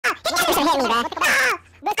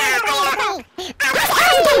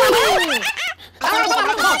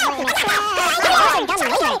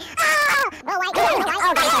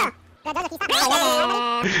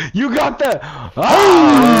You got the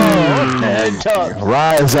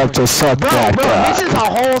rise up to suck that bro, cock. this is a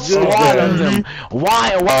whole squad of them.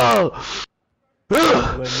 Why? Whoa.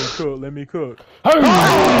 Let me cook.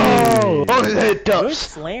 Oh, hit Good ups.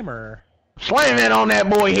 slammer. Slam it on that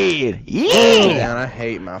boy head. Yeah. Man, I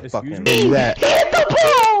hate my fucking That. Hit the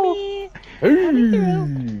ball.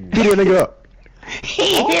 Get a nigga up.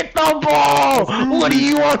 He hit the ball. What do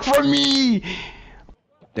you want from me?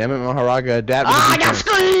 damn it, Maharaga, adapt to I the got defense.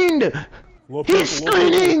 screened. He's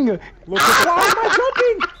screening. Why am I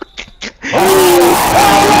jumping?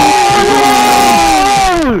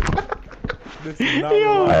 This is not I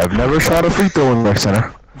have never shot a free throw in rec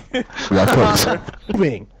center. We got cooks.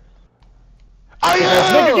 Moving. Oh yeah.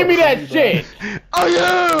 Nigga, give me that shit! Oh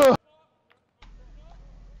yeah.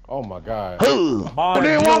 Oh my god. Who? Who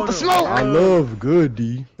didn't want the smoke? I love good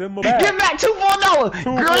D. Send my Give back $2 for $1.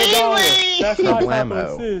 Greenlee. That's not type of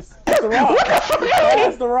Blammo. assist. That's the rock.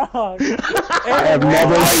 That's the rock. I have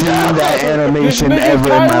never seen that animation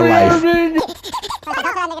ever in my life.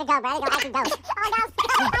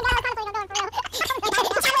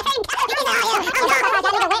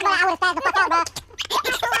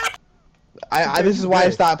 This is why I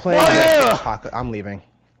stopped playing. Oh, yeah. I'm leaving.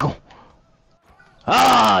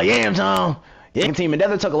 Ah, yeah, Tom. Yeah, team and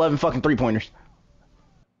Nether took 11 fucking 3-pointers.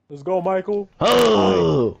 Let's go, Michael.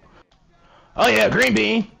 Oh. Oh yeah, green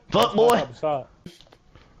bean. Fuck boy. Shot.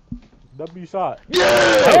 W shot.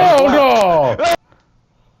 Yeah. Hell no!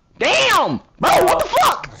 Damn. Bro, what the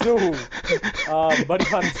fuck? Dude. Buddy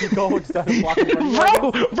trying to keep going instead of blocking.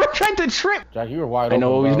 Bro tried to trip. Jack, you were wide open. I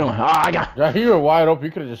know what he's bro. doing. Ah, I got. Jack, you were wide open.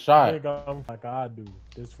 You could have just shot. I'm like, I do.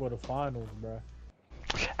 This for the finals, bro.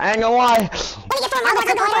 I ain't gonna lie.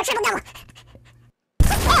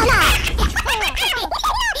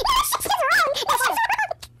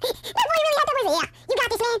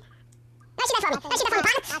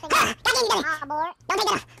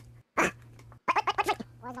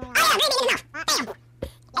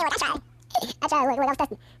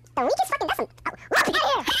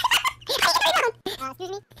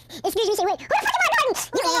 Excuse me, wait. Who the fuck am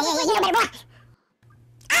I running? You know better, boy.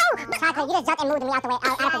 Ow! Chocolate, you just jumped and moved me out the way, out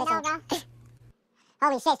of position.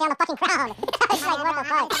 Holy shit, stay on the fucking ground. It's like, what the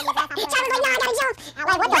fuck? Chocolate, like, nah, I gotta jump.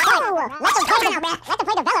 Like, what the fuck? Let them play now, man. Let them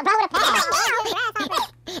play develop, bro, with a pass. Okay,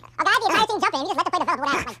 I the entire team jumping, you just let them play develop,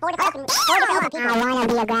 whatever. Like, 4 different open people. I wanna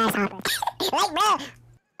be a grasshopper. Like, bro.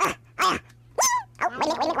 Oh, yeah. Oh, wait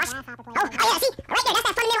a minute, watch. Oh, yeah, see? Right there, that's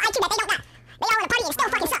that fundamental IQ that they don't got. They all wanna party and still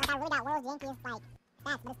fucking suck. I really got world's yankiest, like,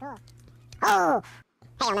 stats, but it's cool. Oh,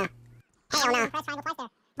 hell no. Hell no. Press triangle twice there.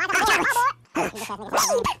 You motherfucker! You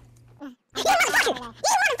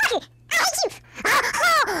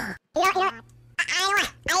motherfucker! I hate you! You know, I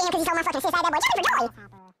am because you stole my fucking suicide, that boy. Jumping for joy!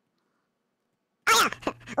 Oh yeah!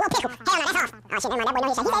 Little pickle. Hell no, that's off. Oh shit, never mind, that boy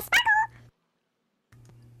knows he said sparkle!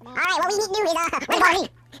 Alright, what we need to do is, run ball me.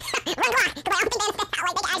 Run block! Come on, I don't think that's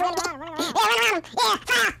like big eyes running. Yeah, run around him. Yeah,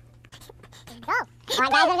 fire! Go!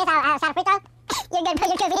 Alright guys, look at this, I'll shot a free throw. You're good, bro,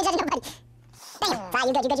 you're good, we didn't judge nobody. Damn, fire,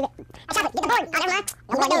 you good. Chop it, get the board. Oh, never mind.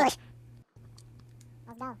 I'm gonna do it.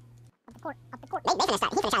 Let's go. Up the court. Nate finna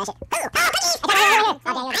start. He finna try that shit. Oh, cookies! I got it right here.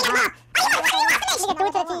 Okay, I ain't got the ball. Oh, you want to finish? You can do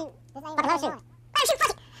it to the team. Fuck it, let him shoot. Let him shoot,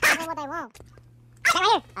 fuck it. This is what they want. Oh, right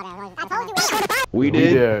here. Okay, I told you. We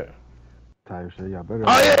did. Type shit, y'all better.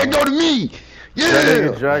 Oh yeah, go to me.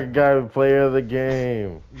 Yeah. Jack got player of the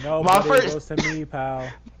game. No, My buddy, first- goes to me, pal.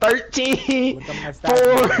 13, Look at my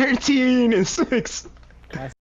stats. 14, and 6.